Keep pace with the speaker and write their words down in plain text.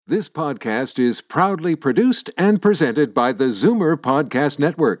This podcast is proudly produced and presented by the Zoomer Podcast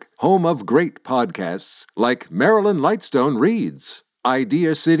Network, home of great podcasts like Marilyn Lightstone Reads,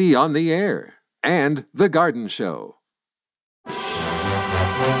 Idea City on the Air, and The Garden Show.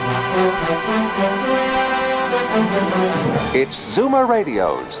 It's Zoomer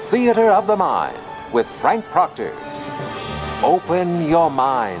Radio's Theater of the Mind with Frank Proctor. Open your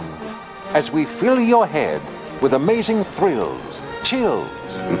mind as we fill your head with amazing thrills, chills,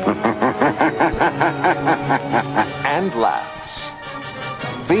 and laughs.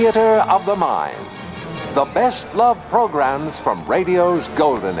 Theater of the Mind. The best love programs from radio's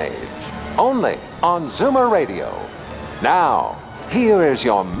golden age. Only on Zoomer Radio. Now, here is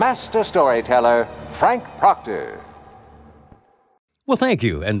your master storyteller, Frank Proctor. Well, thank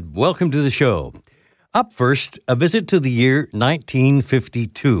you, and welcome to the show. Up first, a visit to the year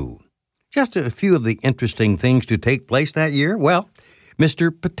 1952. Just a few of the interesting things to take place that year. Well,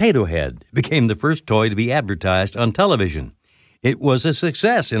 Mr. Potato Head became the first toy to be advertised on television. It was a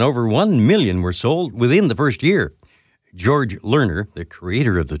success, and over 1 million were sold within the first year. George Lerner, the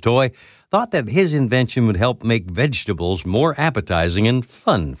creator of the toy, thought that his invention would help make vegetables more appetizing and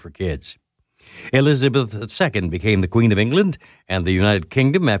fun for kids. Elizabeth II became the Queen of England and the United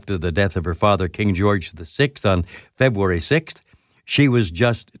Kingdom after the death of her father, King George VI, on February 6th. She was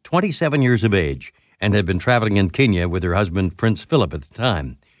just 27 years of age and had been traveling in Kenya with her husband, Prince Philip, at the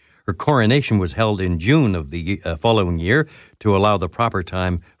time. Her coronation was held in June of the following year to allow the proper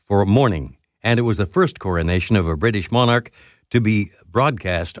time for mourning, and it was the first coronation of a British monarch to be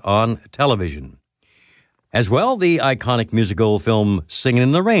broadcast on television. As well, the iconic musical film Singin'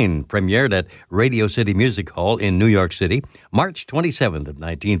 in the Rain premiered at Radio City Music Hall in New York City, March 27th of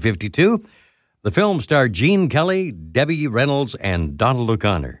 1952. The film starred Gene Kelly, Debbie Reynolds, and Donald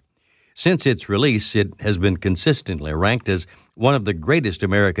O'Connor. Since its release, it has been consistently ranked as one of the greatest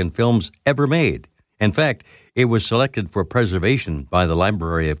American films ever made. In fact, it was selected for preservation by the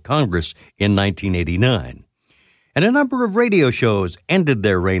Library of Congress in 1989. And a number of radio shows ended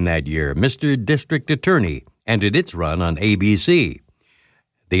their reign that year. Mr. District Attorney ended its run on ABC.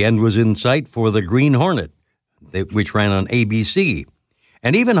 The end was in sight for The Green Hornet, which ran on ABC.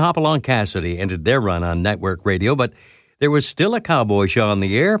 And even Hopalong Cassidy ended their run on network radio, but there was still a cowboy show on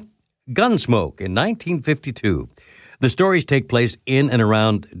the air, Gunsmoke, in 1952. The stories take place in and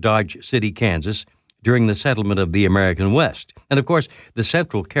around Dodge City, Kansas, during the settlement of the American West. And, of course, the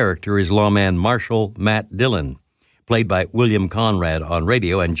central character is lawman Marshal Matt Dillon, played by William Conrad on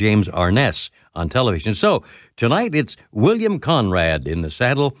radio and James Arness on television. So, tonight it's William Conrad in the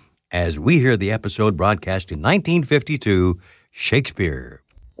saddle as we hear the episode broadcast in 1952, Shakespeare.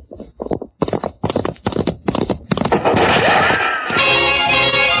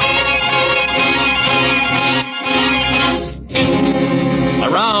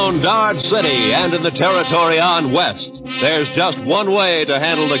 Around Dodge City and in the territory on West, there's just one way to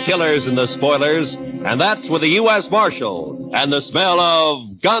handle the killers and the spoilers, and that's with the U.S. Marshal and the smell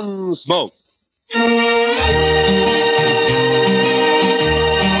of gun smoke.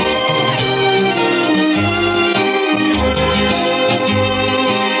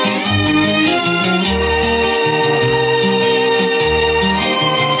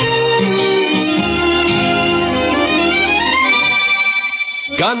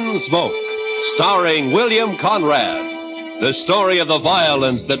 Gunsmoke, starring William Conrad. The story of the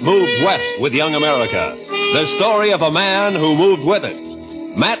violence that moved west with young America. The story of a man who moved with it.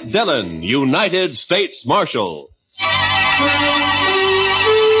 Matt Dillon, United States Marshal.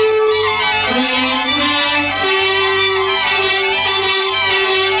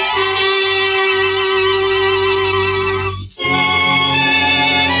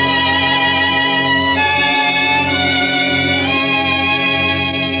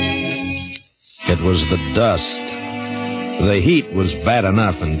 It was the dust. The heat was bad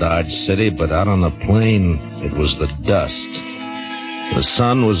enough in Dodge City, but out on the plain, it was the dust. The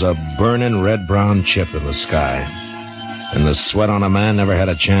sun was a burning red-brown chip in the sky, and the sweat on a man never had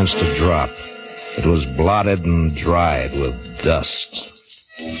a chance to drop. It was blotted and dried with dust.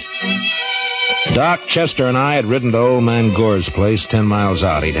 Doc, Chester, and I had ridden to Old Man Gore's place 10 miles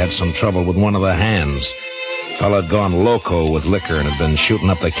out. He'd had some trouble with one of the hands. Fella had gone loco with liquor and had been shooting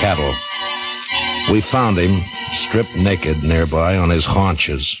up the cattle. We found him, stripped naked nearby on his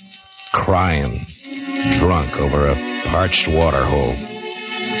haunches, crying, drunk over a parched water hole.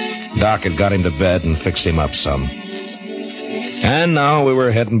 Doc had got him to bed and fixed him up some. And now we were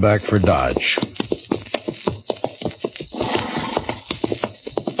heading back for Dodge.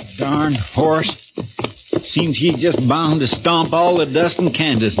 Darn horse. Seems he's just bound to stomp all the dust in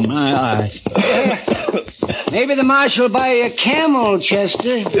Kansas in my eyes. Maybe the marshal will buy you a camel,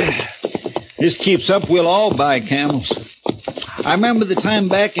 Chester. This keeps up, we'll all buy camels. I remember the time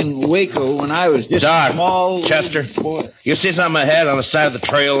back in Waco when I was just a small... Chester, boy. You see something ahead on the side of the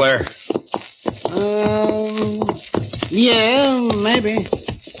trail there? Yeah, maybe.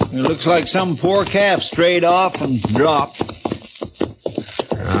 It looks like some poor calf strayed off and dropped.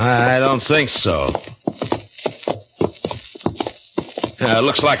 I don't think so. It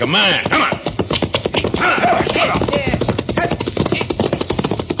looks like a man. Come on.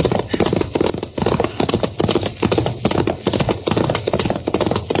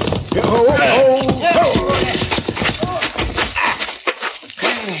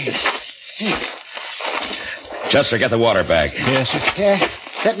 Chester, get the water bag. Yes, sir. Yeah,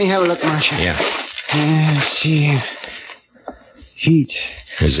 let me have a look, Marshal. Yeah. Let's see. Heat.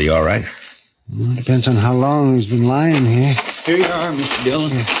 Is he all right? Well, depends on how long he's been lying here. Here you are, Mr.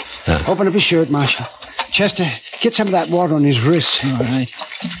 Dillon. Yeah. Open up his shirt, Marshal. Chester, get some of that water on his wrists. All right.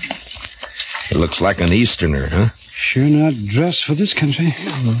 He looks like an Easterner, huh? Sure not dressed for this country.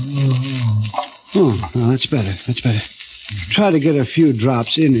 Oh, well, that's better. That's better. Try to get a few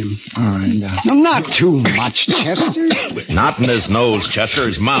drops in him. All right. No, not too much, Chester. Not in his nose, Chester,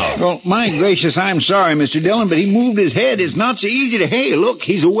 his mouth. Well, my gracious, I'm sorry, Mr. Dillon, but he moved his head. It's not so easy to... Hey, look,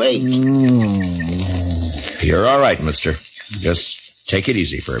 he's awake. You're all right, mister. Just take it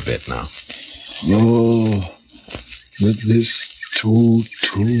easy for a bit now. Oh, that this too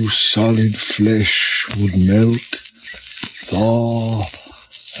solid flesh would melt, thaw,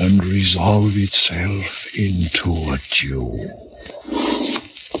 and resolve itself into a dew.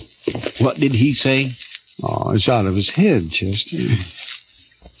 What did he say? Oh, it's out of his head, Chester.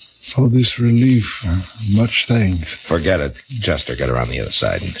 For this relief, much thanks. Forget it. Chester, get around the other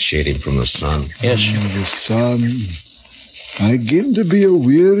side and shade him from the sun. Yes, sir. The sun. I begin to be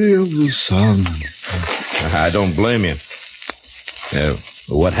weary of the sun. I don't blame you.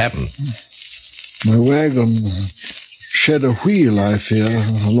 What happened? My wagon shed a wheel, I fear,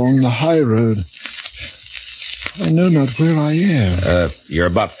 along the high road. I know not where I am. You're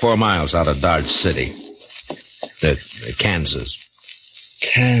about 4 miles out of Dodge City. Kansas.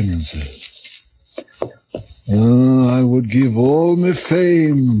 Kansas. Oh, I would give all my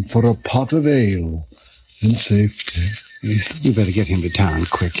fame for a pot of ale and safety. You better get him to town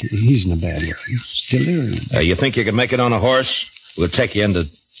quick. He's in a bad way. He's delirium. You think you can make it on a horse? We'll take him into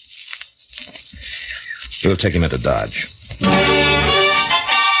Dodge.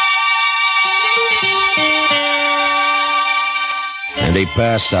 And he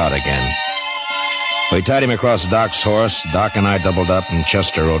passed out again. We tied him across Doc's horse. Doc and I doubled up, and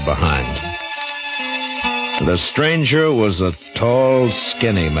Chester rode behind. The stranger was a tall,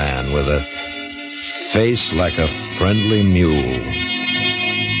 skinny man with a face like a friendly mule.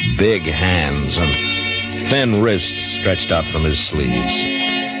 Big hands and thin wrists stretched out from his sleeves.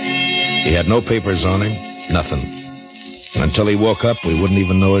 He had no papers on him, nothing. Until he woke up, we wouldn't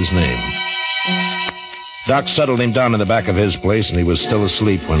even know his name. Doc settled him down in the back of his place, and he was still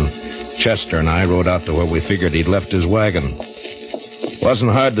asleep when Chester and I rode out to where we figured he'd left his wagon.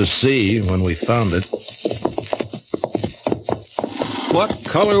 Wasn't hard to see when we found it. What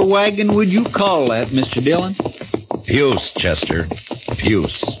color wagon would you call that, Mr. Dillon? Puce, Chester.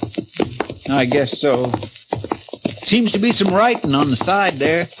 Puce. I guess so. Seems to be some writing on the side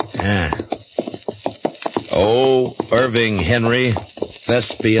there. Yeah. Oh, Irving Henry,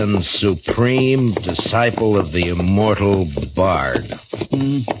 Thespian supreme, disciple of the immortal Bard.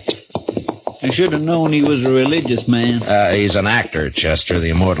 I should have known he was a religious man. He's an actor, Chester,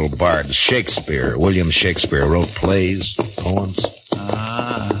 the immortal Bard. Shakespeare, William Shakespeare, wrote plays, poems.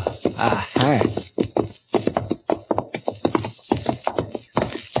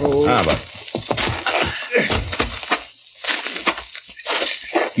 But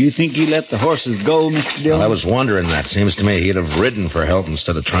you think he let the horses go, Mr. Dillon? I was wondering that. Seems to me he'd have ridden for help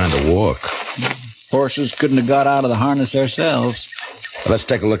instead of trying to walk. Horses couldn't have got out of the harness themselves. Let's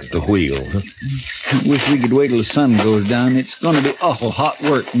take a look at the wheel. Wish we could wait till the sun goes down. It's going to be awful hot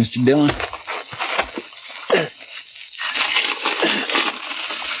work, Mr. Dillon.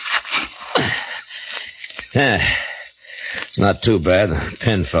 It's not too bad. The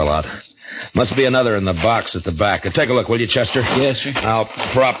pin fell out. Must be another in the box at the back. Take a look, will you, Chester? Yes, sir. I'll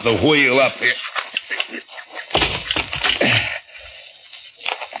prop the wheel up here.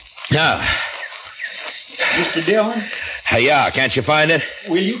 Now. Mr. Dillon? Yeah, can't you find it?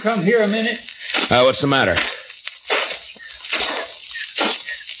 Will you come here a minute? What's the matter?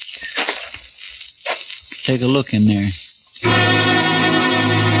 Take a look in there.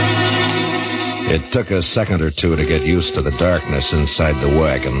 It took a second or two to get used to the darkness inside the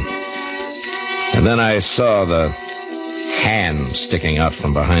wagon. And then I saw the hand sticking out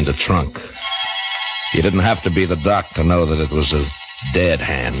from behind the trunk. You didn't have to be the doc to know that it was a dead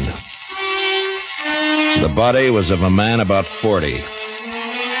hand. The body was of a man about 40.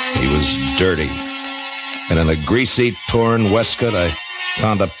 He was dirty. And in a greasy, torn waistcoat, I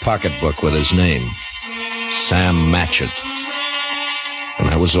found a pocketbook with his name, Sam Matchett. And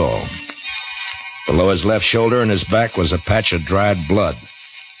that was all. Below his left shoulder and his back was a patch of dried blood.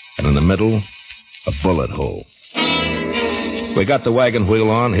 And in the middle, a bullet hole. We got the wagon wheel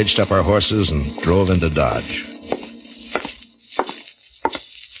on, hitched up our horses, and drove into Dodge.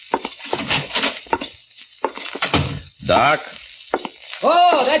 Doc?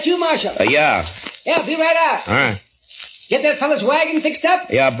 Oh, that's you, Marshal. Yeah. Yeah, be right out. All right. Get that fella's wagon fixed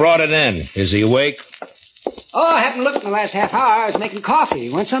up? Yeah, I brought it in. Is he awake? Oh, I haven't looked in the last half hour. I was making coffee.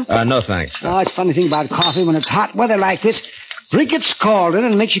 You want some? No, thanks. Oh, it's a funny thing about coffee. When it's hot weather like this, drink it scalded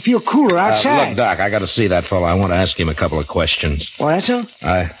and it makes you feel cooler outside. Look, Doc, I got to see that fellow. I want to ask him a couple of questions. Oh, that's so?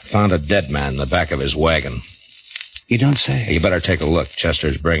 I found a dead man in the back of his wagon. You don't say. You better take a look.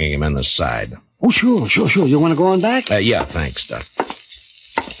 Chester's bringing him in the side. Oh, sure. You want to go on back? Yeah, thanks, Doc.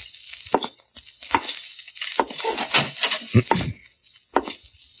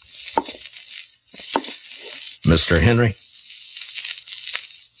 Mr. Henry?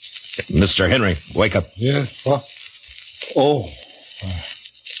 Mr. Henry, wake up. Yeah, what? Oh.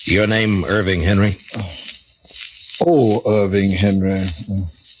 Your name, Irving Henry? Oh, Irving Henry.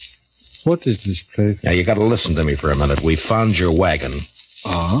 What is this place? Now, you got to listen to me for a minute. We found your wagon.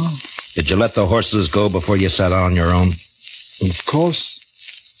 Ah? Did you let the horses go before you sat on your own? Of course.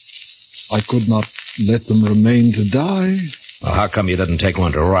 I could not let them remain to die. Well, how come you didn't take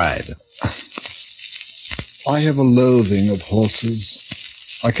one to ride? I have a loathing of horses.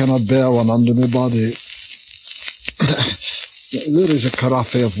 I cannot bear one under my body. There is a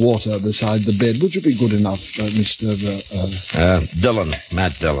carafe of water beside the bed. Would you be good enough, Mr. Dillon,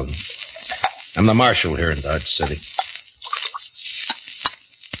 Matt Dillon. I'm the marshal here in Dodge City.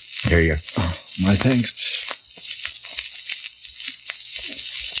 Here you are. Oh, my thanks.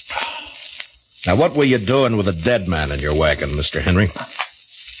 Now, what were you doing with a dead man in your wagon, Mr. Henry?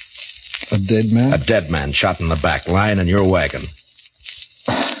 A dead man? A dead man shot in the back, lying in your wagon.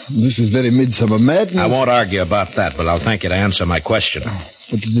 This is very midsummer madness. I won't argue about that, but I'll thank you to answer my question.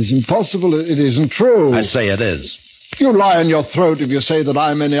 But it is impossible. It isn't true. I say it is. You lie in your throat if you say that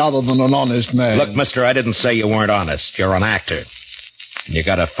I'm any other than an honest man. Look, mister, I didn't say you weren't honest. You're an actor. And you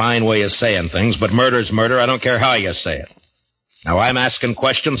got a fine way of saying things, but murder's murder. I don't care how you say it. Now, I'm asking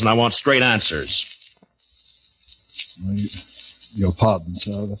questions, and I want straight answers. Your pardon,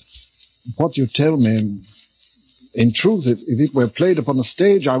 sir. What you tell me, in truth, if it were played upon a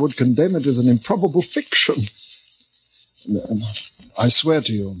stage, I would condemn it as an improbable fiction. I swear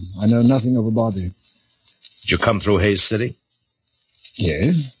to you, I know nothing of a body. Did you come through Hayes City?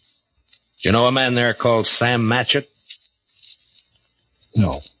 Yes. Do you know a man there called Sam Matchett?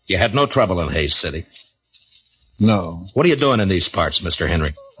 No. You had no trouble in Hayes City? No. What are you doing in these parts, Mr.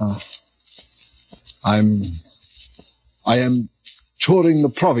 Henry? I am touring the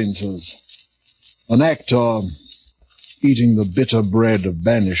provinces. An actor eating the bitter bread of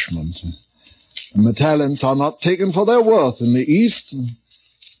banishment. And my talents are not taken for their worth in the East.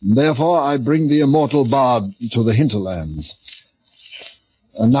 And therefore, I bring the immortal bard to the hinterlands.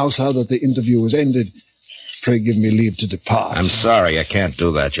 And now, sir, that the interview is ended, pray give me leave to depart. I'm sorry, I can't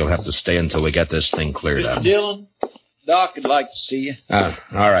do that. You'll have to stay until we get this thing cleared up. Mr. Dillon, Doc would like to see you. All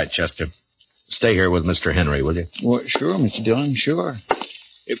right, Chester. Stay here with Mr. Henry, will you? Well, sure, Mr. Dillon, sure.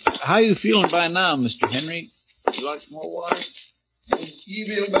 How you feeling by now, Mr. Henry? Would you like some more water? These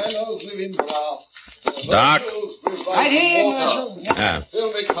evil manners live in brass. Doc? Right here, Marshal.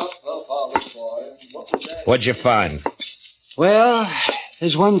 What'd you find? Well,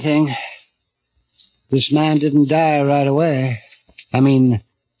 there's one thing. This man didn't die right away. I mean,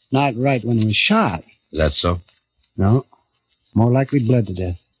 not right when he was shot. Is that so? No. More likely bled to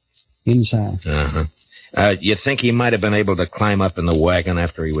death. Inside. Uh-huh. You think he might have been able to climb up in the wagon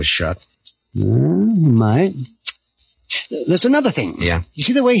after he was shot? He might. There's another thing. Yeah? You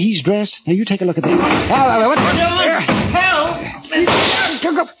see the way he's dressed? Now, you take a look at that. What?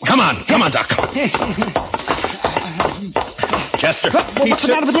 Help! Come on, Doc. Chester. What's the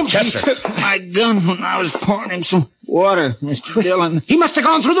matter with him? Chester. He took my gun when I was pouring him some water, Mr. Dillon. He must have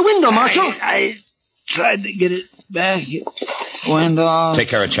gone through the window, Marshal. I tried to get it back. It went off. Take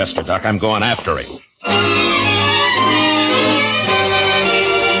care of Chester, Doc. I'm going after him.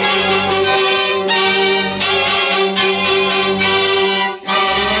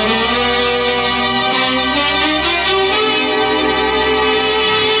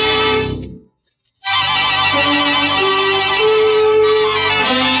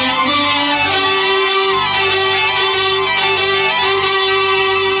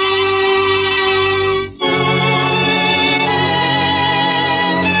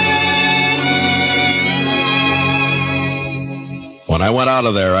 When I went out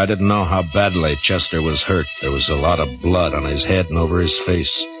of there, I didn't know how badly Chester was hurt. There was a lot of blood on his head and over his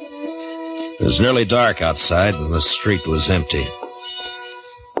face. It was nearly dark outside, and the street was empty.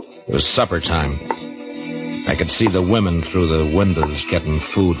 It was supper time. I could see the women through the windows getting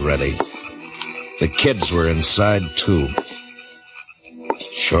food ready. The kids were inside, too.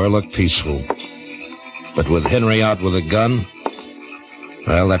 Sure looked peaceful. But with Henry out with a gun,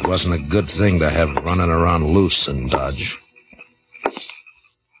 well, that wasn't a good thing to have running around loose in Dodge.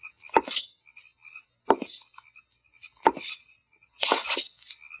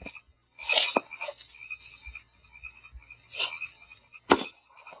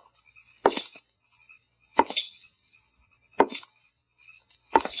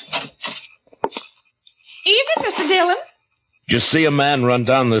 Evening, Mr. Dillon. Did you see a man run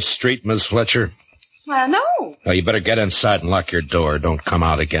down the street, Miss Fletcher? Well, no. Well, you better get inside and lock your door. Don't come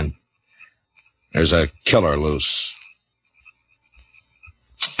out again. There's a killer loose.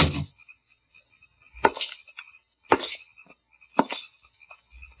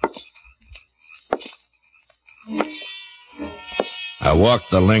 I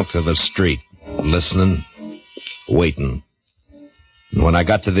walked the length of the street, listening, waiting. And when I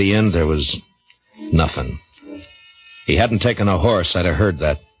got to the end, there was nothing. He hadn't taken a horse, I'd have heard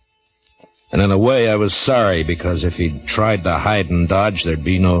that. And in a way, I was sorry, because if he'd tried to hide and dodge, there'd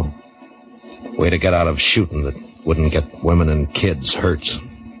be no way to get out of shooting that wouldn't get women and kids hurt.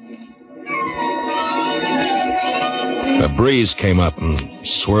 A breeze came up and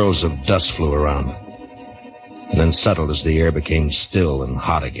swirls of dust flew around, and then settled as the air became still and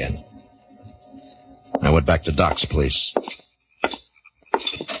hot again. I went back to Doc's place.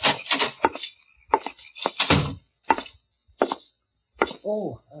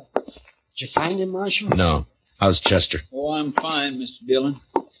 Oh, did you find him, Marshal? No. How's Chester? Oh, I'm fine, Mr. Dillon.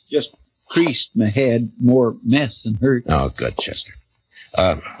 Just creased my head. More mess than hurt. Oh, good, Chester.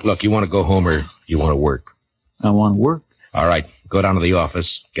 Look, you want to go home or you want to work? I want to work. All right, go down to the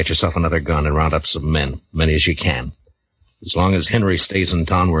office, get yourself another gun, and round up some men, many as you can. As long as Henry stays in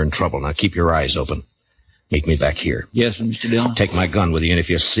town, we're in trouble. Now keep your eyes open. Meet me back here. Yes, sir, Mr. Dillon. Take my gun with you, and if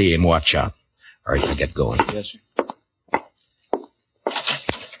you see him, watch out. All right, now get going. Yes, sir.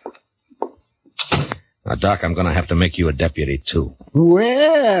 Now, Doc, I'm going to have to make you a deputy, too.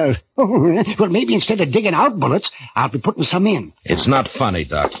 Well, maybe instead of digging out bullets, I'll be putting some in. It's not funny,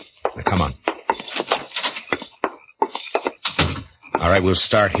 Doc. Now, come on. All right, we'll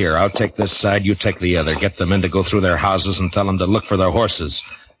start here. I'll take this side, you take the other. Get the men to go through their houses and tell them to look for their horses.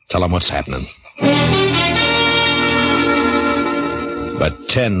 Tell them what's happening. But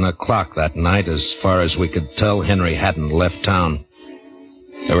 10 o'clock that night, as far as we could tell, Henry hadn't left town.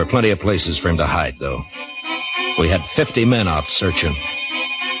 There were plenty of places for him to hide, though. We had 50 men out searching.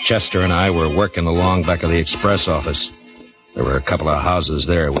 Chester and I were working along back of the express office. There were a couple of houses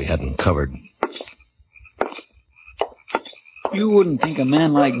there we hadn't covered. You wouldn't think a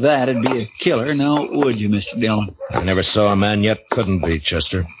man like that'd be a killer, now would you, Mr. Dillon? I never saw a man yet couldn't be,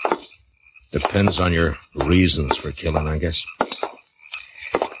 Chester. Depends on your reasons for killing, I guess.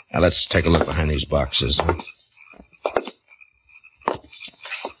 Now, let's take a look behind these boxes.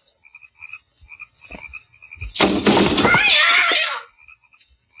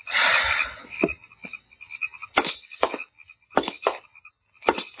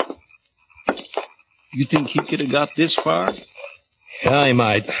 You think he could have got this far? Yeah, he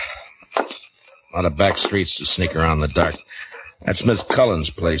might. A lot of back streets to sneak around in the dark. That's Miss Cullen's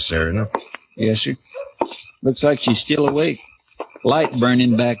place there, isn't it? Yes, sir. Looks like she's still awake. Light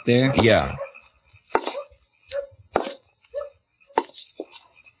burning back there. Yeah.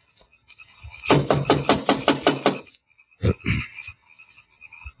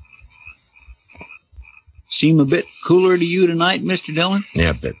 Seem a bit cooler to you tonight, Mr. Dillon? Yeah,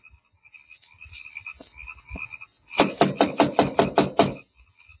 a bit.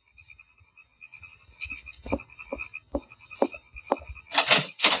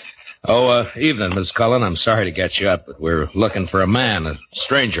 Oh, evening, Miss Cullen. I'm sorry to get you up, but we're looking for a man, a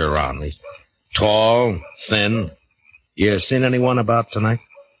stranger around. He's tall, thin. You seen anyone about tonight?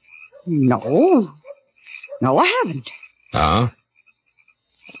 No, I haven't.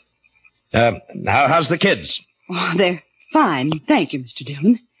 How's the kids? Oh, they're fine. Thank you, Mr.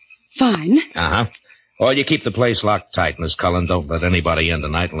 Dillon. Fine. Uh-huh. Well, you keep the place locked tight, Miss Cullen. Don't let anybody in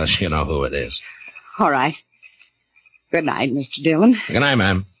tonight unless you know who it is. All right. Good night, Mr. Dillon. Good night,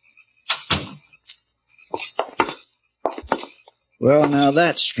 ma'am. Well, now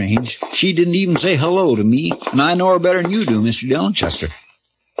that's strange. She didn't even say hello to me, and I know her better than you do, Mr. Dillon. Chester,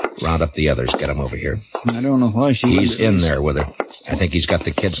 round up the others. Get them over here. I don't know why she... He's in there with her. I think he's got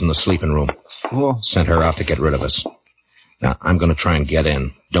the kids in the sleeping room. Oh. Sent her out to get rid of us. Now, I'm going to try and get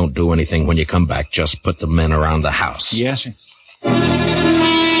in. Don't do anything when you come back. Just put the men around the house. Yes, sir.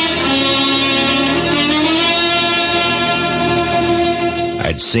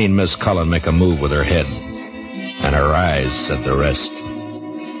 I'd seen Miss Cullen make a move with her head, and her eyes said the rest.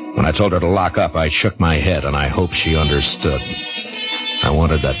 When I told her to lock up, I shook my head, and I hoped she understood. I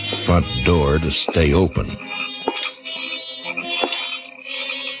wanted that front door to stay open.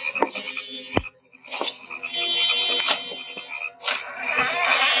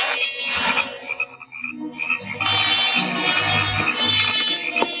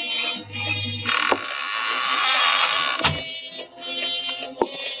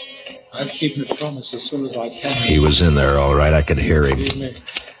 I'll keep my promise as soon as I can. He was in there, all right. I could hear him.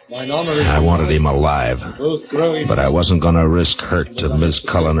 I wanted him alive, but I wasn't going to risk hurt to Miss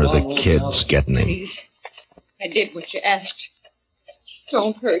Cullen or the kids getting him. Please, I did what you asked.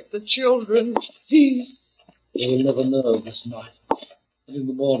 Don't hurt the children, please. They will never know this night. And in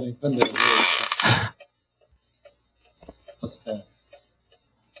the morning, when they awake. What's that?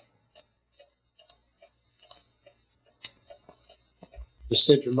 You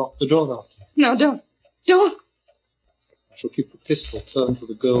said you locked the door after you. No, don't. Don't. I shall keep the pistol turned to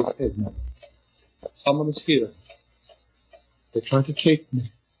the girl's head now. Someone is here. They try to take me.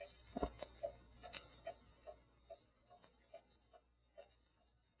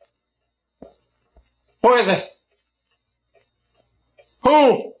 Who is it?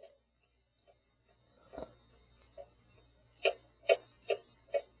 Who?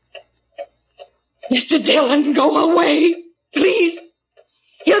 Mr. Dillon, go away. Please.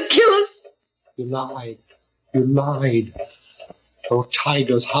 He'll kill us. You lied. You lied. Oh,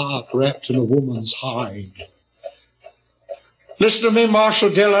 tiger's heart wrapped in a woman's hide. Listen to me,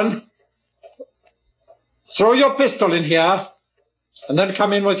 Marshal Dillon. Throw your pistol in here, and then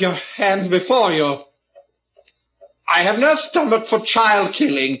come in with your hands before you. I have no stomach for child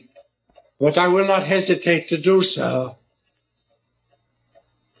killing, but I will not hesitate to do so.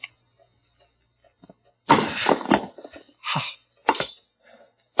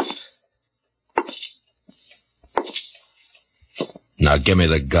 Now give me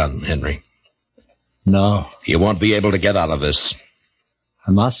the gun, Henry. No. You won't be able to get out of this.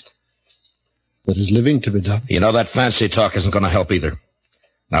 I must. There is living to be done. You know that fancy talk isn't going to help either.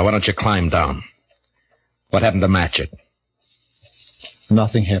 Now why don't you climb down? What happened to Matchett?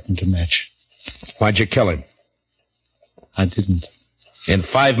 Nothing happened to Match. Why'd you kill him? I didn't. In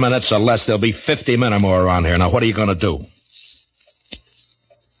 5 minutes or less, there'll be 50 men or more around here. Now what are you going to do?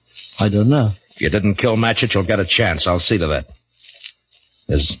 I don't know. If you didn't kill Matchett, you'll get a chance. I'll see to that.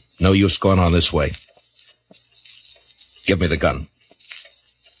 There's no use going on this way. Give me the gun.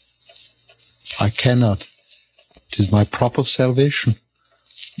 I cannot. It is my prop of salvation.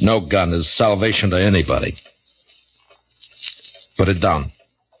 No gun is salvation to anybody. Put it down.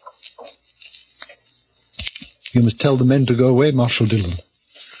 You must tell the men to go away, Marshal Dillon.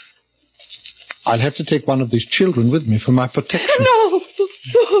 I'll have to take one of these children with me for my protection. No.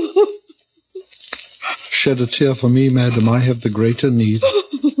 Shed a tear for me, madam. I have the greater need.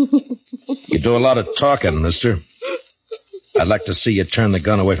 You do a lot of talking, mister. I'd like to see you turn the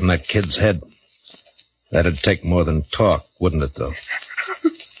gun away from that kid's head. That'd take more than talk, wouldn't it, though?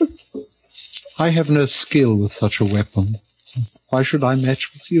 I have no skill with such a weapon. Why should I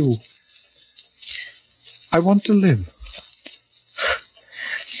match with you? I want to live.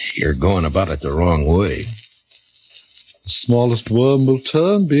 You're going about it the wrong way. The smallest worm will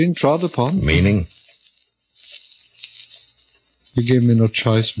turn, being trod upon. Meaning? You gave me no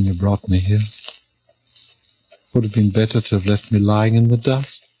choice when you brought me here. Would have been better to have left me lying in the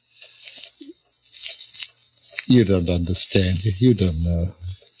dust. You don't understand. You don't know.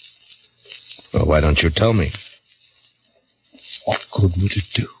 Well, why don't you tell me? What good would it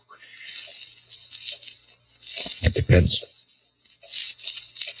do? It depends.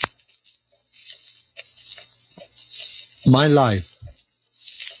 My life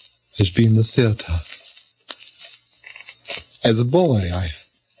has been the theater. As a boy,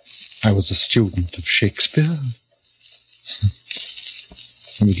 I was a student of Shakespeare.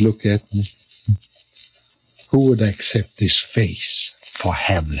 You would look at me. Who would accept this face for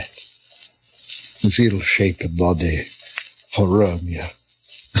Hamlet? This ill-shaped body for Romeo?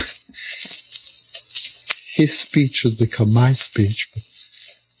 His speech has become my speech,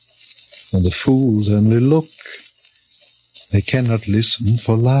 and the fools only look. They cannot listen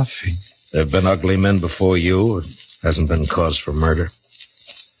for laughing. There have been ugly men before you. It hasn't been cause for murder.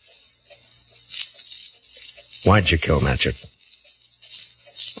 Why'd you kill Matchett?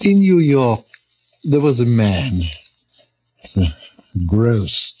 In New York, there was a man, a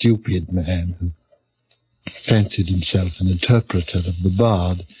gross, stupid man, who fancied himself an interpreter of the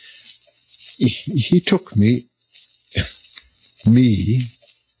bard. He took me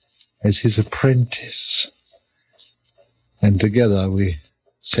as his apprentice, and together we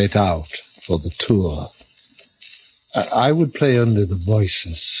set out for the tour. I would play under the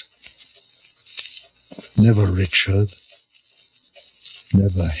voices. Never Richard,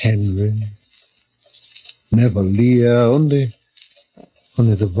 never Henry, never Lear, only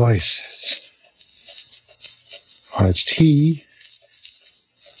the voices. Whilst he,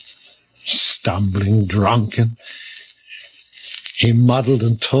 stumbling, drunken, he muddled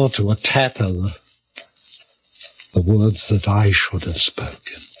and tore to a tatter the words that I should have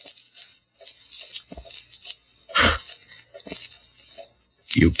spoken.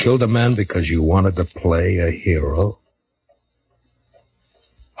 You killed a man because you wanted to play a hero?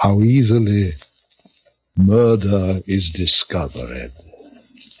 How easily murder is discovered.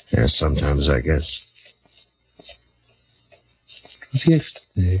 Yes, sometimes, I guess. It was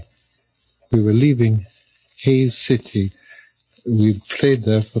yesterday. We were leaving Hayes City. We played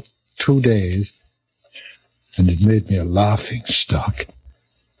there for 2 days, and it made me a laughing stock.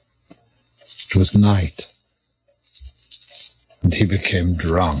 It was night, and he became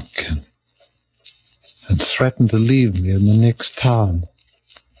drunk and threatened to leave me in the next town.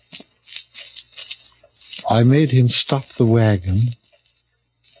 I made him stop the wagon,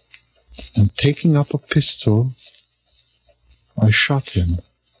 and taking up a pistol, I shot him.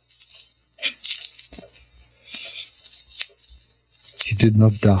 He did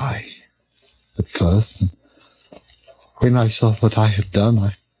not die at first. And when I saw what I had done,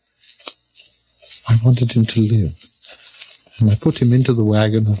 I wanted him to live. And I put him into the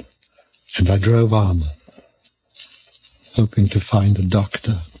wagon, and I drove on, hoping to find a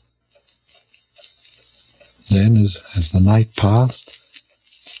doctor. Then, as the night passed,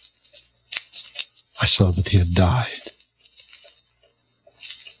 I saw that he had died.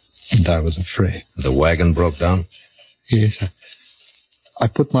 And I was afraid. The wagon broke down? Yes, I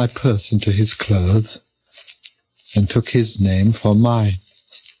put my purse into his clothes and took his name for mine.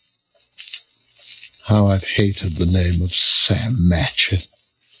 How I've hated the name of Sam Matchett.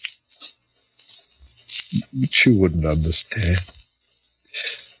 But you wouldn't understand.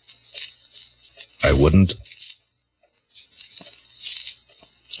 I wouldn't?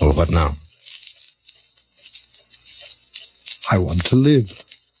 Well, what now? I want to live.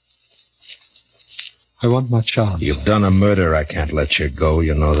 I want my chance. You've done a murder. I can't let you go.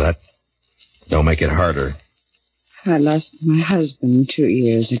 You know that. Don't make it harder. I lost my husband 2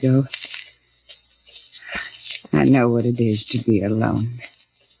 years ago. I know what it is to be alone.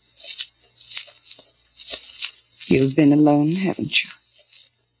 You've been alone, haven't you?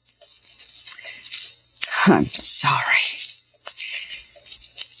 I'm sorry.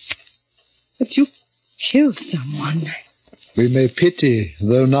 But you killed someone. We may pity,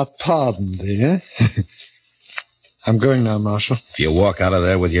 though not pardon, dear. I'm going now, Marshal. If you walk out of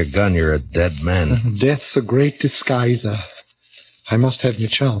there with your gun, you're a dead man. Death's a great disguiser. I must have my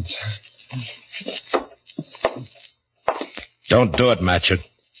chance. Don't do it, Matchett.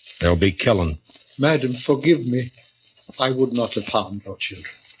 There'll be killing. Madam, forgive me. I would not have harmed your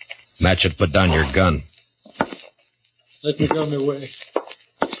children. Matchett, put down your gun. Let me go my way.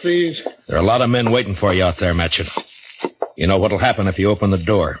 Please. There are a lot of men waiting for you out there, Matchett. You know what'll happen if you open the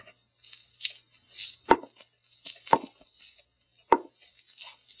door.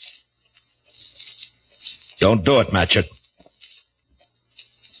 Don't do it, Matchett.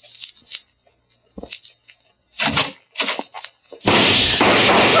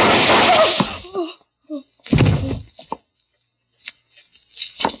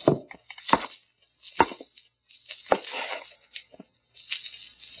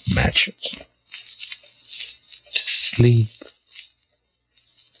 Matchett. To sleep.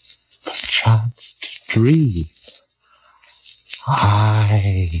 Perchance to dream.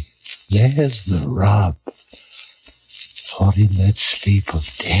 Aye, there's the rub. For in that sleep of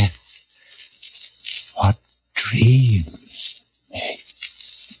death, what dreams may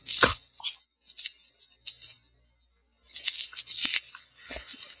come.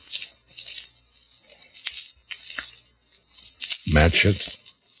 Matchett.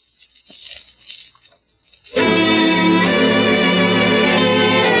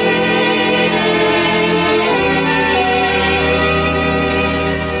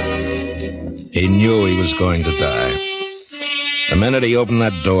 He knew he was going to die. The minute he opened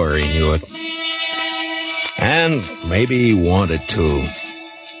that door, he knew it. And maybe he wanted to,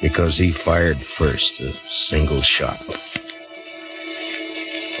 because he fired first, a single shot.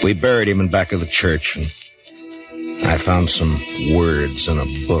 We buried him in back of the church, and I found some words in a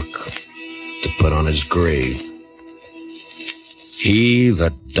book. to put on his grave. He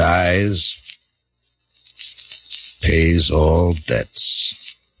that dies pays all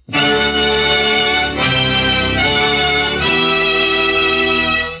debts.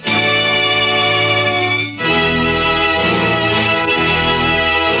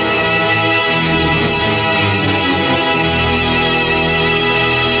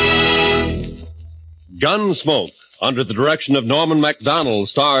 Gunsmoke, under the direction of Norman Macdonald,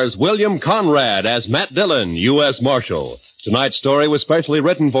 stars William Conrad as Matt Dillon, U.S. Marshal. Tonight's story was specially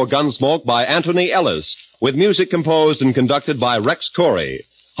written for Gunsmoke by Anthony Ellis, with music composed and conducted by Rex Corey.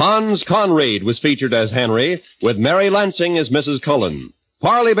 Hans Conried was featured as Henry, with Mary Lansing as Mrs. Cullen.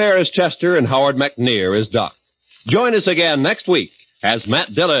 Parley Bear as Chester, and Howard McNear as Duck. Join us again next week as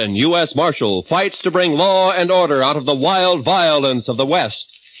Matt Dillon, U.S. Marshal, fights to bring law and order out of the wild violence of the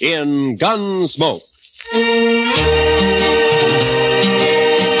West in Gunsmoke.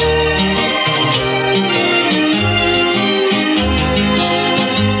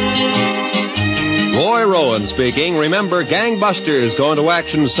 Roy Rowan speaking. Remember, Gangbusters going to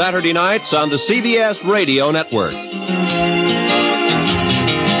action Saturday nights on the CBS Radio Network.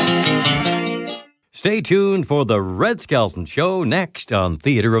 Stay tuned for the Red Skelton Show next on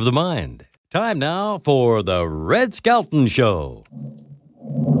Theater of the Mind. Time now for the Red Skelton Show.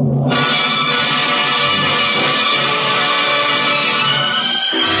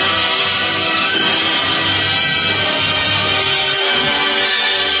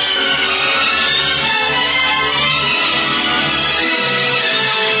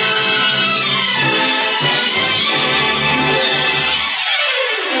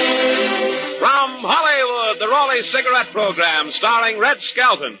 Cigarette program starring Red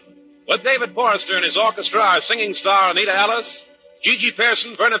Skelton, with David Forrester and his orchestra, our singing star Anita Ellis, Gigi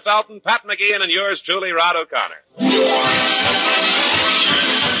Pearson, Verna Felton, Pat McGeehan, and yours truly, Rod O'Connor.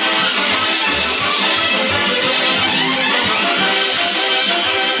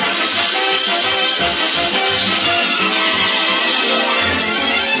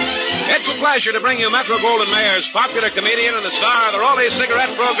 It's a pleasure to bring you Metro-Goldwyn-Mayer's popular comedian and the star of the Raleigh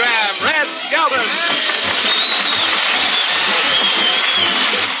Cigarette program, Red Skelton.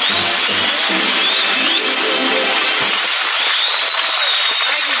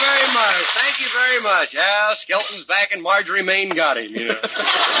 Thank you very much. Yeah, Skelton's back and Marjorie Main got him, you know.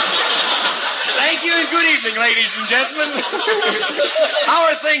 Thank you and good evening, ladies and gentlemen. How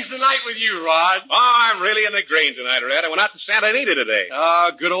are things tonight with you, Rod? Oh, I'm really in the green tonight, Red. I went out to Santa Anita today.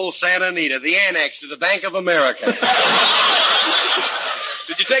 Oh, good old Santa Anita, the annex to the Bank of America.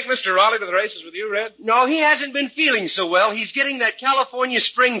 Did you take Mr. Raleigh to the races with you, Red? No, he hasn't been feeling so well. He's getting that California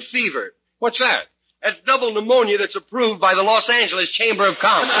spring fever. What's that? That's double pneumonia that's approved by the Los Angeles Chamber of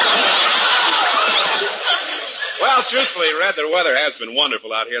Commerce. Well, truthfully, Red, the weather has been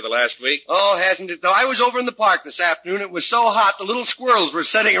wonderful out here the last week. Oh, hasn't it? No, I was over in the park this afternoon. It was so hot, the little squirrels were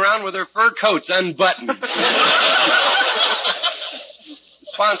sitting around with their fur coats unbuttoned. The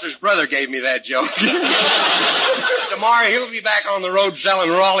sponsor's brother gave me that joke. Tomorrow he'll be back on the road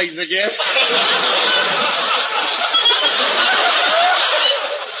selling Raleighs again.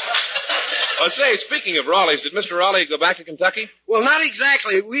 Say, speaking of Raleighs, did Mr. Raleigh go back to Kentucky? Well, not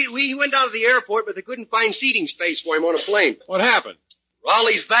exactly. We went down to the airport, but they couldn't find seating space for him on a plane. What happened?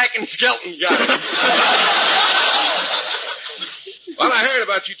 Raleigh's back and Skelton got him. Well, I heard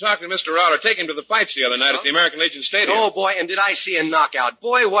about you talking to Mr. Raleigh, taking him to the fights the other night at the American Legion Stadium. Oh, boy, and did I see a knockout.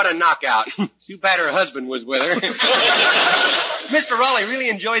 Boy, what a knockout. Too bad her husband was with her. Mr. Raleigh really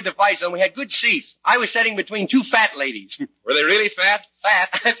enjoyed the fights, and we had good seats. I was sitting between two fat ladies. Were they really fat? Fat?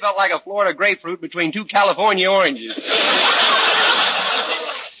 I felt like a Florida grapefruit between two California oranges.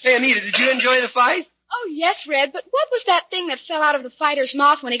 Hey, Anita, did you enjoy the fight? Oh, yes, Red, but what was that thing that fell out of the fighter's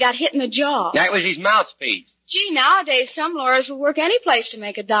mouth when he got hit in the jaw? That was his mouthpiece. Gee, nowadays some lawyers will work any place to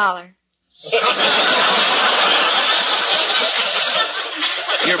make $1.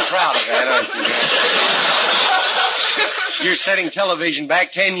 You're proud of that, aren't you? You're setting television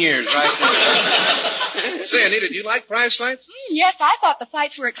back 10 years, right? Say, Anita, do you like prize fights? Yes, I thought the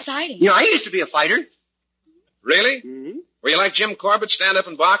fights were exciting. You know, I used to be a fighter. Really? Mm-hmm. Were you like Jim Corbett, stand up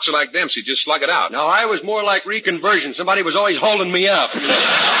and box, or like Dempsey, just slug it out? No, I was more like reconversion. Somebody was always holding me up. Did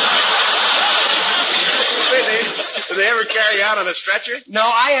they ever carry you out on a stretcher? No,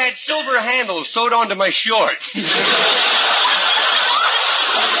 I had silver handles sewed onto my shorts.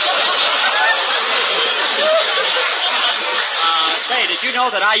 Say, did you know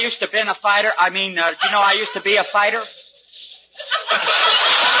that I used to be a fighter? Did you know I used to be a fighter?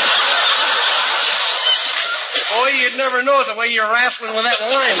 Boy, you'd never know the way you're wrestling with that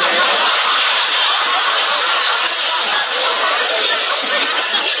line there.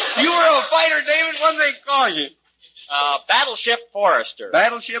 You were a fighter, David? What did they call you? Battleship Forrester.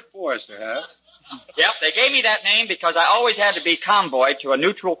 Battleship Forrester, huh? Yep, they gave me that name because I always had to be convoyed to a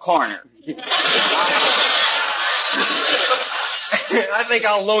neutral corner. I think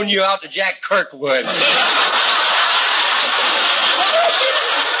I'll loan you out to Jack Kirkwood.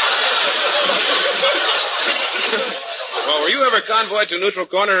 Well, were you ever convoyed to neutral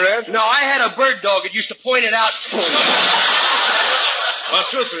corner, Red? No, I had a bird dog that used to point it out for me. Well,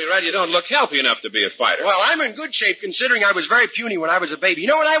 truthfully, Red, you don't look healthy enough to be a fighter. Well, I'm in good shape considering I was very puny when I was a baby. You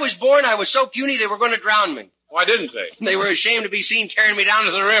know, when I was born, I was so puny they were going to drown me. Why didn't they? They were ashamed to be seen carrying me down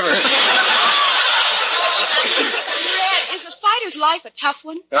to the river. Red, is a fighter's life a tough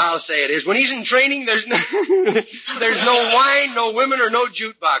one? I'll say it is. When he's in training, there's no wine, no women, or no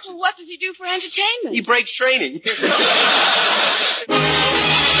jukeboxes. Well, what does he do for entertainment? He breaks training.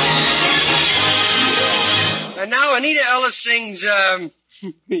 And now Anita Ellis sings,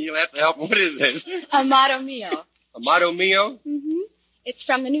 you'll have to help me. What is this? Amado Mio. Amado Mio? Mm-hmm. It's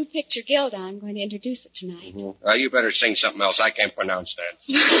from the new picture Gilda. I'm going to introduce it tonight. Mm-hmm. You better sing something else. I can't pronounce that.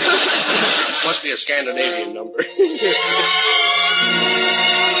 Must be a Scandinavian number.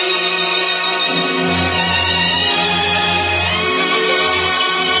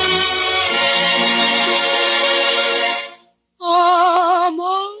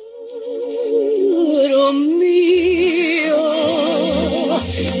 Amado mio,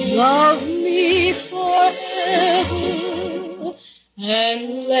 love me forever,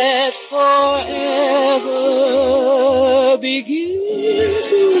 and let forever begin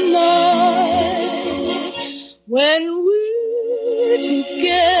tonight. When we're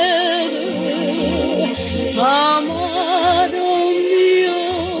together, amado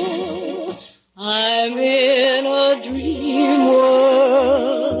mio, I'm in a dream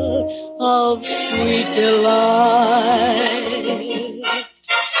world of sweet delight.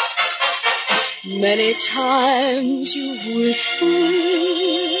 Many times you've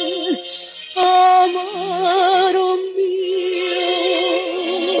whispered, amado mio.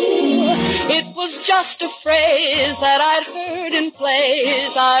 It was just a phrase that I'd heard in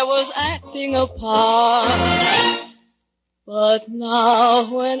plays I was acting a part. But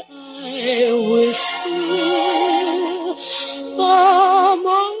now when I whisper,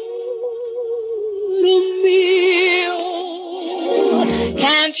 amado mio,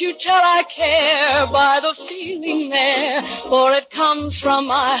 can't you tell I care by the feeling there, for it comes from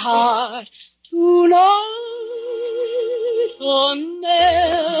my heart. Tonight or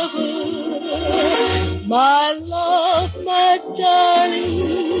never, my love, my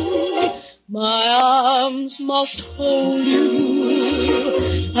darling, my arms must hold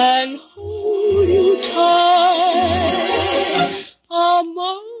you and hold you tight.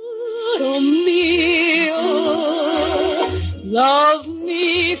 Amado mio, love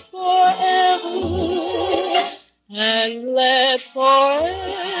me forever and let forever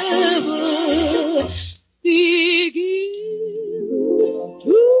begin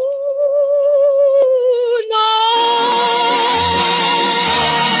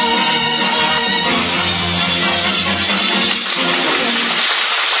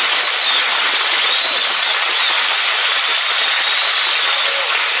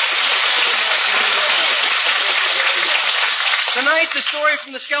Tonight, the story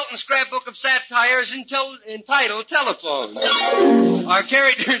from the Skelton Scrapbook of Satire is entitled Telephone. Our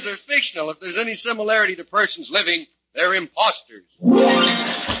characters are fictional. If there's any similarity to persons living, they're imposters.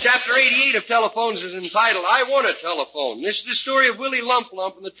 Chapter 88 of Telephones is entitled I Want a Telephone. This is the story of Willie Lump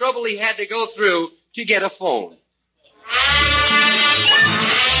Lump and the trouble he had to go through to get a phone.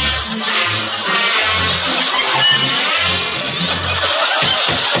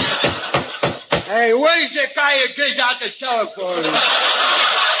 Hey, where's the guy who gives out the telephone?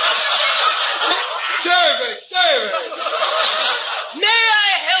 Service! May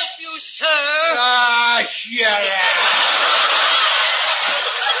I help you, sir? Ah, shut up.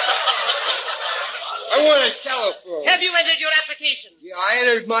 I want a telephone. Have you entered your application? Yeah, I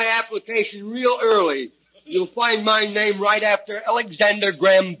entered my application real early. You'll find my name right after Alexander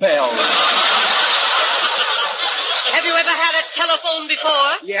Graham Bell. Have you ever had a telephone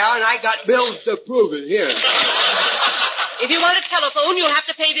before? Yeah, and I got bills to prove it. Here. If you want a telephone, you'll have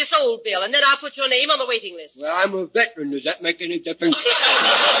to pay this old bill, and then I'll put your name on the waiting list. Well, I'm a veteran. Does that make any difference?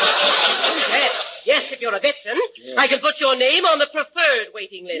 Yes, if you're a veteran, yeah. I can put your name on the preferred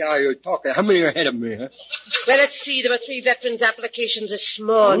waiting list. Yeah, you're talking. How many are ahead of me, huh? Well, let's see. There were 3 veterans' applications this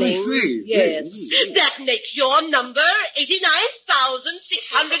morning. Only 3? Yes. That makes your number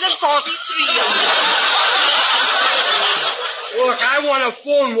 89,643. Look, I want a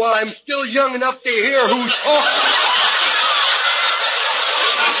phone while I'm still young enough to hear who's talking.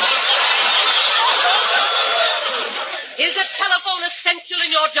 essential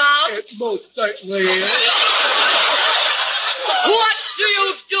in your job? It most certainly is. What do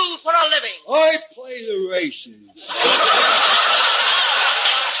you do for a living? I play the races.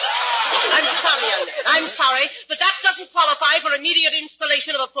 I'm sorry, young man. I'm sorry, but that doesn't qualify for immediate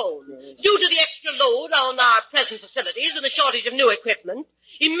installation of a phone. Due to the extra load on our present facilities and the shortage of new equipment,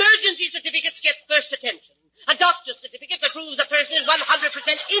 emergency certificates get first attention. A doctor's certificate that proves a person is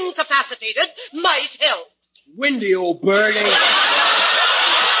 100% incapacitated might help. Windy, old bird.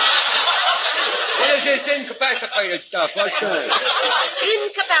 What is this incapacitated stuff? What's that?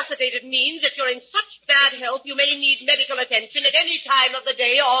 Incapacitated means if you're in such bad health, you may need medical attention at any time of the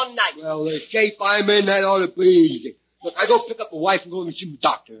day or night. Well, the shape I'm in, that ought to be easy. Look, I go pick up my wife and go and see my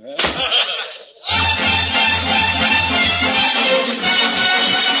doctor.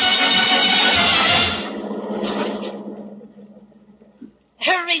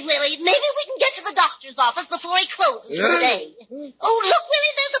 Hurry, Willie. Maybe we can get to the doctor's office before he closes for the day. Oh, look,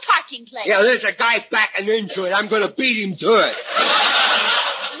 Willie, there's a parking place. Yeah, there's a guy backing into it. I'm going to beat him to it.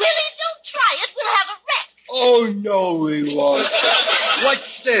 Willie, don't try it. We'll have a wreck. Oh, no, we won't.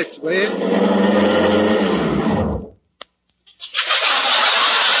 What's this, Will?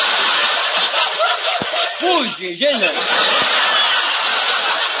 Fuji's, isn't it?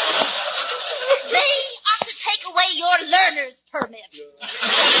 They ought to take away your learner's permit.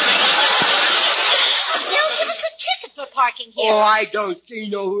 They'll give us a ticket for parking here. Oh, I don't see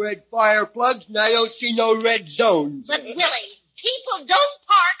no red fire plugs, and I don't see no red zones. But, Willie, people don't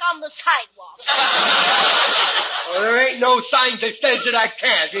park on the sidewalk. Well, there ain't no signs that says that I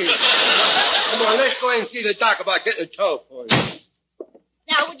can't either. Come on, let's go ahead and see the doc about getting a tow for you.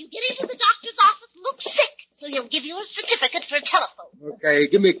 Now, when you get into the doctor's office, look sick, so he'll give you a certificate for a telephone. Okay,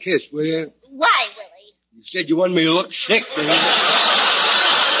 give me a kiss, will you? Why, Willie? You said you wanted me to look sick, didn't you?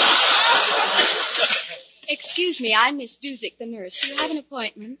 Excuse me, I'm Miss Duzick, the nurse. Do you have an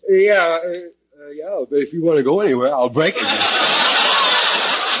appointment? Yeah, but if you want to go anywhere, I'll break it. Willie, aren't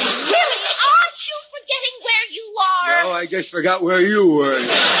you forgetting where you are? No, I just forgot where you were.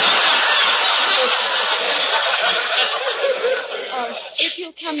 If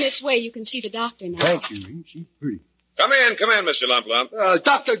you'll come this way, you can see the doctor now. Thank you. She's pretty. Come in, Mr. Lump Lump.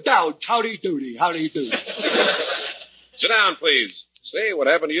 Dr. Dowd, howdy doody. Sit down, please. See, what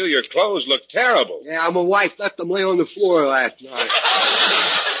happened to you? Your clothes look terrible. Yeah, my wife left them lay on the floor last night.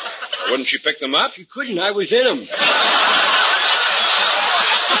 Wouldn't she pick them up? She couldn't. I was in them.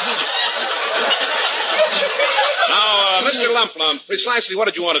 Now, Mr. Lump Lump, precisely what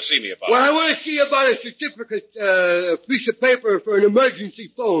did you want to see me about? Well, I want to see about a certificate, a piece of paper for an emergency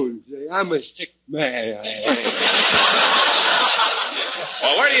phone. I'm a sick man.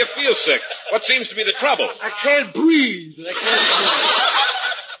 Well, where do you feel sick? What seems to be the trouble? I can't breathe. You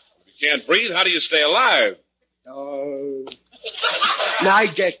can't breathe? How do you stay alive? No, I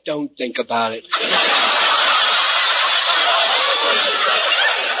just don't think about it. You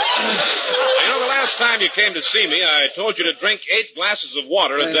know, the last time you came to see me, I told you to drink 8 glasses of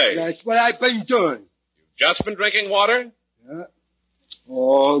water a day. That's what I've been doing. Just been drinking water? Yeah.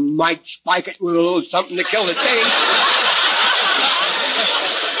 Or might spike it with a little something to kill the taste.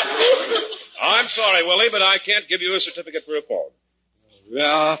 I'm sorry, Willie, but I can't give you a certificate for a phone.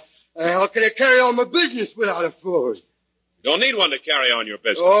 Yeah. How can I carry on my business without a phone? You don't need one to carry on your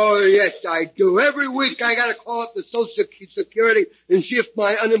business. Oh, yes, I do. Every week I gotta call up the Social Security and see if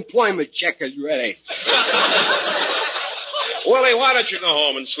my unemployment check is ready. Willie, why don't you go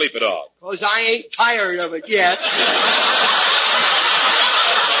home and sleep it off? 'Cause I ain't tired of it yet.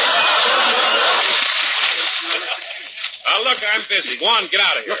 Now, look, I'm busy. Go on, get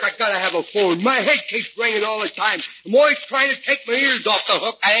out of here. Look, I gotta have a phone. My head keeps ringing all the time. I'm always trying to take my ears off the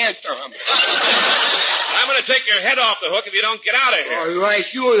hook. I answer them. I'm going to take your head off the hook if you don't get out of here. All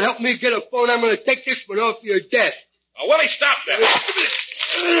right, you will help me get a phone. I'm going to take this one off your desk. Oh, Willie, stop that.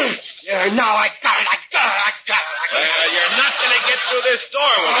 Yeah, now I got it. You're not going to get through this door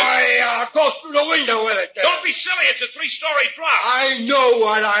with it. I'll go through the window with it. Don't be silly. It's a 3-story drop. I know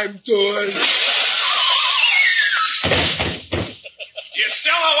what I'm doing. You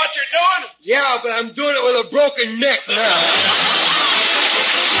still know what you're doing? Yeah, but I'm doing it with a broken neck now.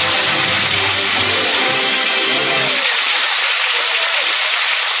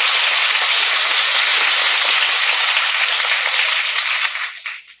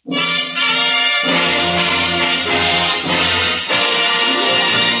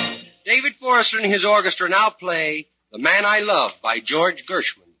 David Forrester and his orchestra now play The Man I Love by George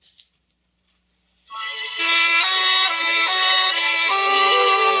Gershwin.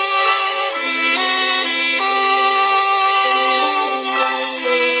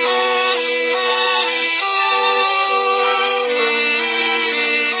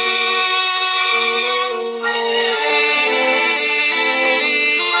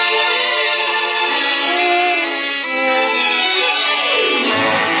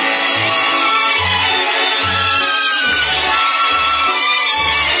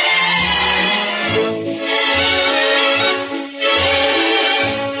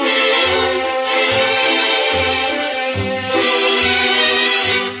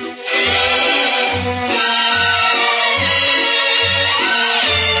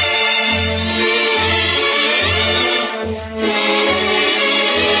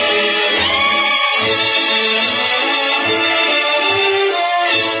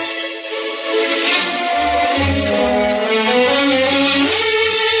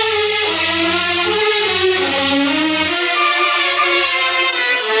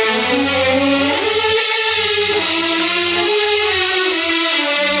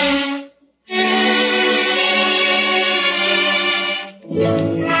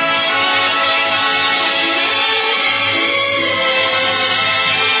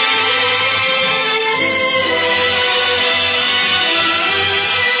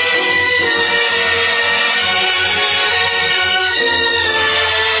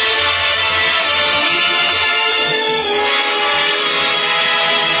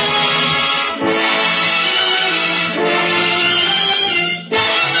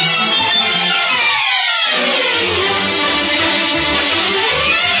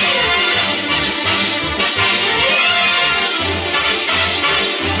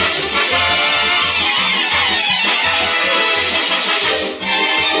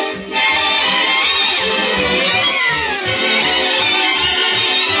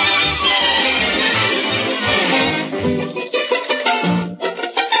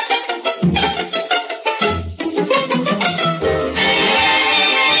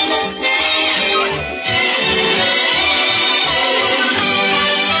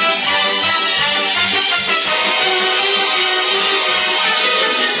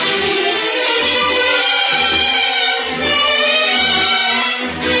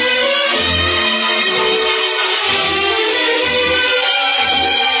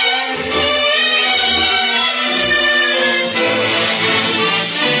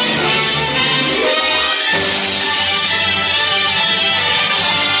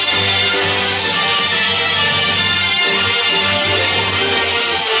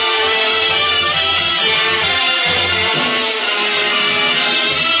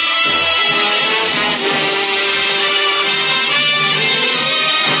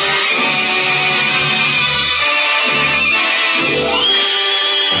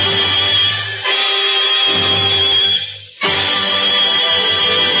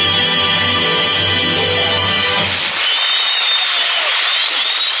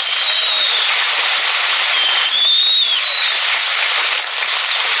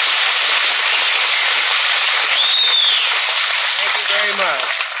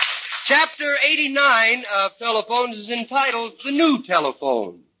 Chapter 89 of Telephones is entitled The New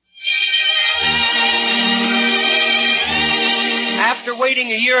Telephone. After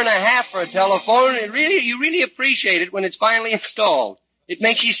waiting a year and a half for a telephone, you really appreciate it when it's finally installed. It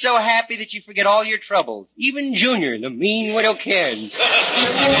makes you so happy that you forget all your troubles. Even Junior, the mean widow Ken. Where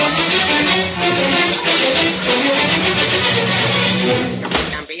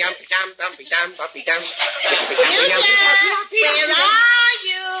are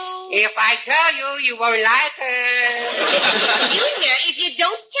you? If I tell you, you won't like it. Junior, if you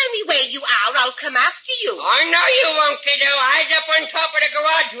don't tell me where you are, I'll come after you. I know you won't, kiddo. Eyes up on top of the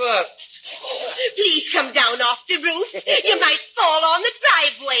garage roof. Please come down off the roof. You might fall on the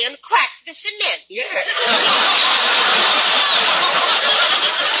driveway and crack the cement. Yeah.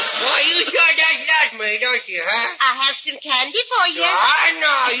 Well, you sure does love me, don't you, huh? I have some candy for you. I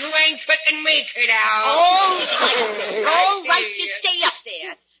know. You ain't tricking me, kiddo. All right, you stay up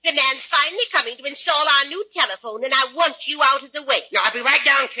there. The man's finally coming to install our new telephone, and I want you out of the way. No, I'll be right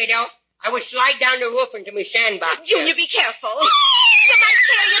down, kiddo. I will slide down the roof into my sandbox. Junior, be careful. You might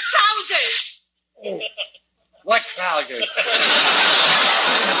tear your trousers. What trousers? Here.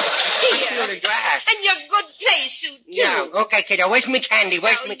 I feel the grass. And your good play suit, too. No, okay, kiddo. Where's my candy?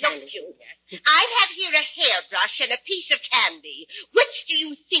 Where's my candy? Look, Junior. I have here a hairbrush and a piece of candy. Which do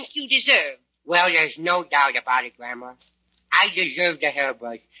you think you deserve? Well, there's no doubt about it, Grandma. I deserve the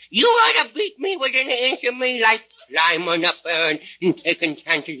hairbrush. You ought to beat me within an inch of me, like climbing up there and taking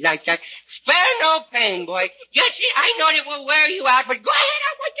chances like that. Spare no pain, boy. Just see, I know it will wear you out, but go ahead.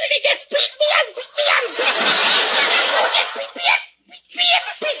 I want you to just beat me up.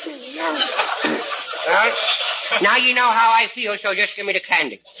 Well, now you know how I feel, so just give me the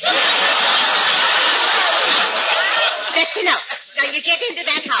candy. That's enough. Now you get into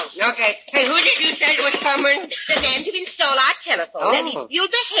that house. Okay. Hey, who did you say was coming? The man to install our telephone. And if you'll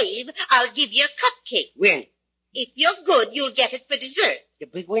behave, I'll give you a cupcake. When? If you're good, you'll get it for dessert. The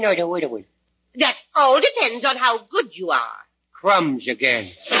big one or the little one? That all depends on how good you are. Crumbs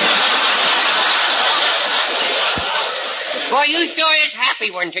again. Boy, you sure is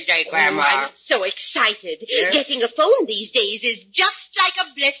happy one today, Grandma. I'm so excited. Yes? Getting a phone these days is just like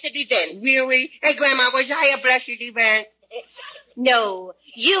a blessed event. Really? Hey, Grandma, was I a blessed event? No,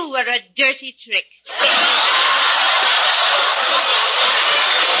 you were a dirty trick.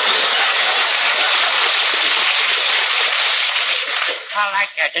 I like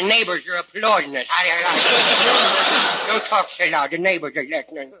that. The neighbors are applauding it. How do you like it? Don't talk so loud. The neighbors are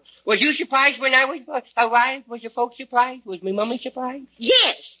listening. Was you surprised when I was arrived? Was your folks surprised? Was my mummy surprised?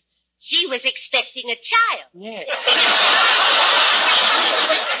 Yes. She was expecting a child. Yes.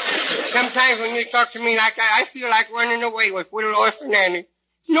 Sometimes when you talk to me like that, I feel like running away with little orphan Annie.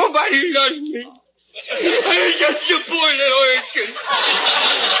 Nobody loves me. I'm just a poor little urchin.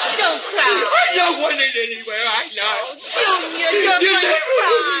 Don't cry. I don't want it anywhere, I know. Junior, you're going to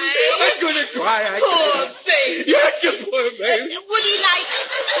cry. I'm going to cry. Poor baby. You're such a poor baby. Would he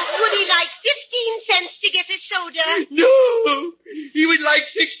like 15 cents to get a soda? No. He would like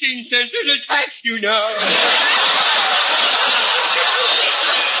 16 cents. There's a tax, you know.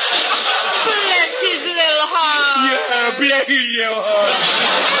 Bless his little heart. Yeah, bless his little heart.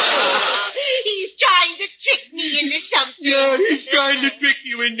 He's trying to trick me into something. Yeah, he's trying to trick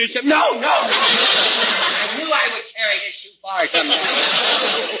you into something. No. I knew I would carry this too far someday.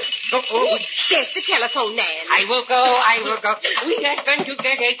 Oh, there's the telephone man. I will go. We are going to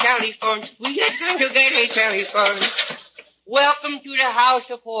get a telephone. Welcome to the House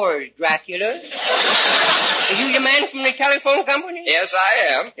of Horrors, Dracula. Are you the man from the telephone company? Yes, I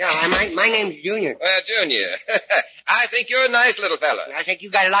am. Yeah, my name's Junior. Well, Junior, I think you're a nice little fella. I think you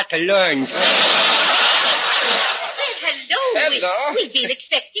got a lot to learn. Well, hello. We've been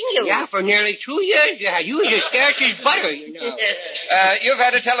expecting you. Yeah, for nearly 2 years. Yeah, you was as scarce as butter, you know. You've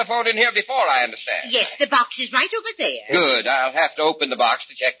had a telephone in here before, I understand. Yes, the box is right over there. Good. I'll have to open the box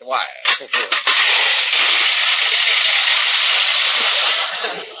to check the wire.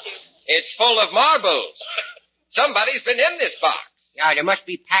 It's full of marbles. Somebody's been in this box. Yeah, there must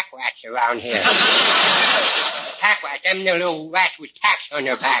be pack rats around here. Pack rats, them little rats with tacks on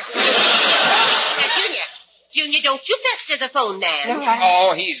their backs. Junior, don't you pester the phone man. No,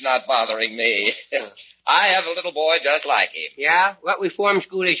 oh, he's not bothering me. I have a little boy just like him. Yeah? What reform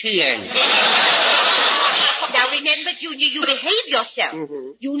school is he in? Now remember, Junior, you behave yourself.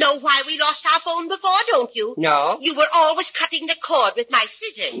 Mm-hmm. You know why we lost our phone before, don't you? No. You were always cutting the cord with my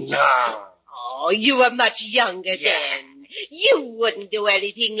scissors. No. Oh, you were much younger then. You wouldn't do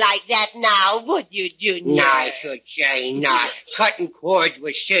anything like that now, would you, Junior? No, I should say not. Cutting cords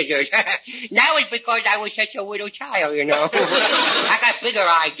with scissors. That was because I was such a little child, you know. I got bigger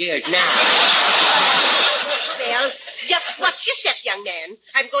ideas now. Well, just watch your step, young man.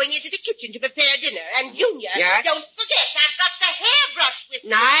 I'm going into the kitchen to prepare dinner. And Junior, don't forget, I've got the hairbrush with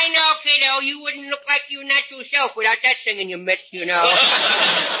me. I know, kiddo. You wouldn't look like your natural self without that thing in your midst, you know.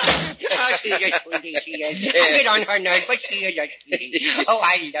 Oh, she's a sweetie, she is. I get on her nerves, but she is a sweetie. Oh,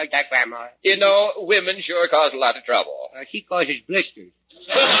 I love that grandma. You know, women sure cause a lot of trouble. She causes blisters.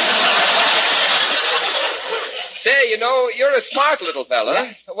 Say, you know, you're a smart little fella.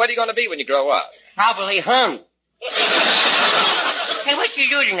 Yeah. What are you going to be when you grow up? Probably hung. Hey, what you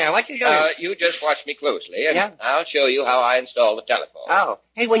doing now? What you doing? You just watch me closely, and I'll show you how I install the telephone. Oh.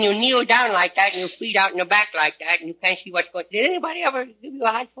 Hey, when you kneel down like that and your feet out in the back like that and you can't see what's going on, did anybody ever give you a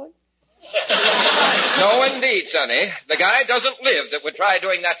hot foot? No, indeed, Sonny. The guy doesn't live that would try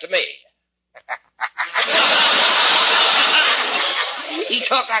doing that to me. He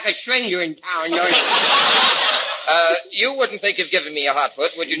talked like a stranger in town, don't he? You wouldn't think of giving me a hot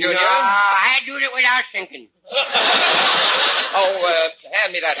foot, would you, Junior? No, I do it without thinking. Oh,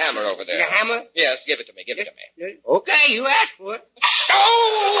 hand me that hammer over there. The hammer? Yes, give it to me, Okay, you asked for it.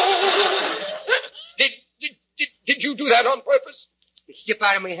 Oh! Did you do that on purpose? It slipped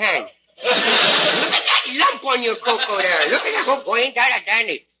out of my hand. Look at that lump on your cocoa there. Look at that. Oh, boy, ain't that a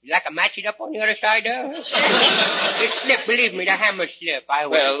dandy. You like to match it up on the other side there? It slipped, believe me, the hammer slipped.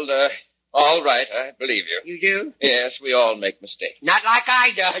 Well, all right, I believe you. You do? Yes, we all make mistakes. Not like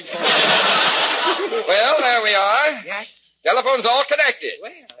I does. Well, there we are. Yes? Telephone's all connected.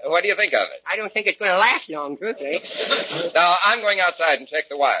 Well, what do you think of it? I don't think it's going to last long, truthfully. Now, I'm going outside and check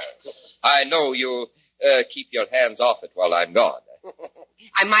the wires. I know you'll keep your hands off it while I'm gone.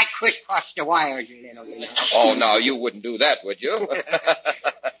 I might crisscross the wires a little, you know. Oh, now, you wouldn't do that, would you?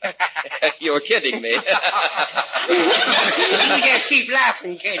 You're kidding me. You just keep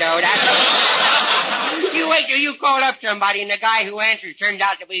laughing, kiddo. You wait till you call up somebody and the guy who answers turns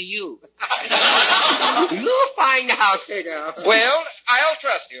out to be you. You'll find out, kiddo. Well, I'll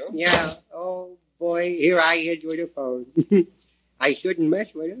trust you. Yeah. Oh, boy, here I is with a phone. I shouldn't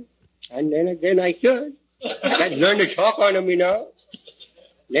mess with her. And then again, I should. I got to learn to talk on them, you know.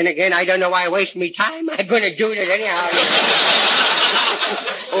 Then again, I don't know why I waste me time. I'm going to do it anyhow.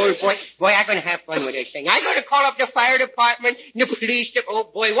 Oh, boy, I'm going to have fun with this thing. I'm going to call up the fire department, the police. Oh,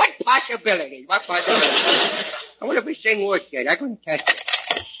 boy, what possibilities? I wonder if this thing works yet. I'm going to test it.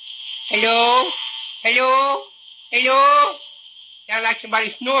 Hello? Sounds like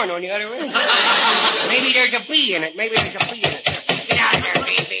somebody snoring on the other end. Maybe there's a bee in it. Get out of there,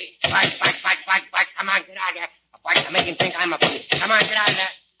 baby. Come on, get out of there. I'm making think I'm a bee. Come on, get out of there.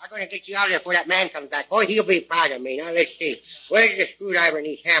 I'm going going to get you out of there before that man comes back. Boy, he'll be proud of me. Now, let's see. Where's the screwdriver and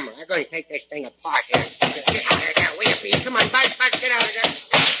his hammer? I'm going to take this thing apart here. Get out of there. Wait a minute. Come on, Bud, get out of there.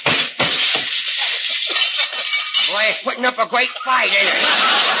 Boy, it's putting up a great fight, ain't it?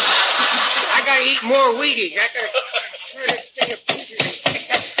 I got to eat more Wheaties. I got to turn this thing to pieces.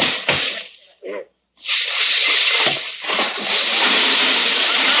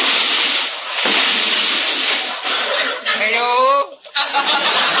 Hello?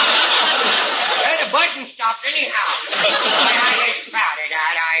 The button stopped anyhow. I get crowded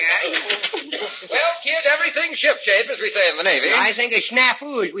out, Well, kid, everything's shipshape, as we say in the Navy. I think it's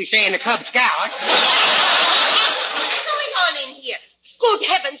snafu, as we say in the Cub Scouts. What's going on in here? Good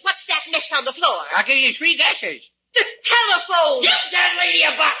heavens, what's that mess on the floor? I'll give you 3 guesses. The telephone! Give that lady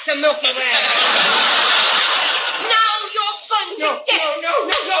a box of Milky Way. Now you're going to get... No.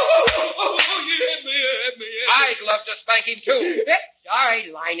 Oh, you hit me. I'd love to spank him, too.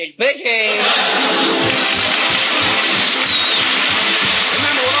 Sorry, line is busy.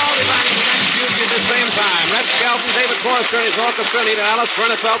 Remember, we'll all be back next Tuesday at the same time. Red Skelton, David Forrester and his orchestra, Nita Alice,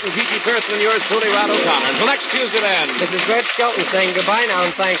 Verna Felton, Gigi Pearson, and yours truly, Rod O'Connor. Until next Tuesday, then. This is Red Skelton saying goodbye now,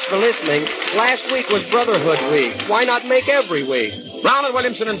 and thanks for listening. Last week was Brotherhood Week. Why not make every week? Brown and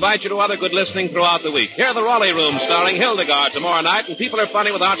Williamson invite you to other good listening throughout the week. Hear the Raleigh Room starring Hildegard tomorrow night, and People Are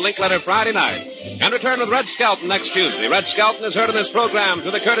Funny with Art Linkletter Friday night. And return with Red Skelton next Tuesday. Red Skelton is heard in this program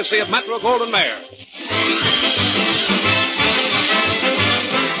through the courtesy of Metro-Goldwyn-Mayer.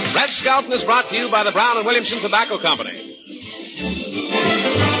 Red Skelton is brought to you by the Brown and Williamson Tobacco Company.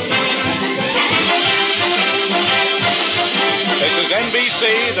 This is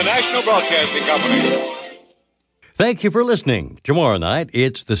NBC, the National Broadcasting Company. Thank you for listening. Tomorrow night,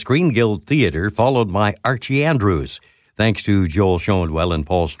 it's the Screen Guild Theater, followed by Archie Andrews. Thanks to Joel Schoenwell and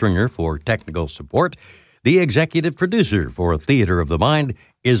Paul Stringer for technical support. The executive producer for Theater of the Mind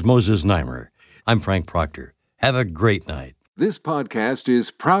is Moses Neimer. I'm Frank Proctor. Have a great night. This podcast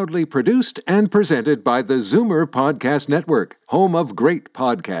is proudly produced and presented by the Zoomer Podcast Network, home of great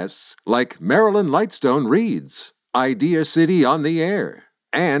podcasts like Marilyn Lightstone Reads, Idea City on the Air,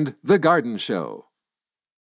 and The Garden Show.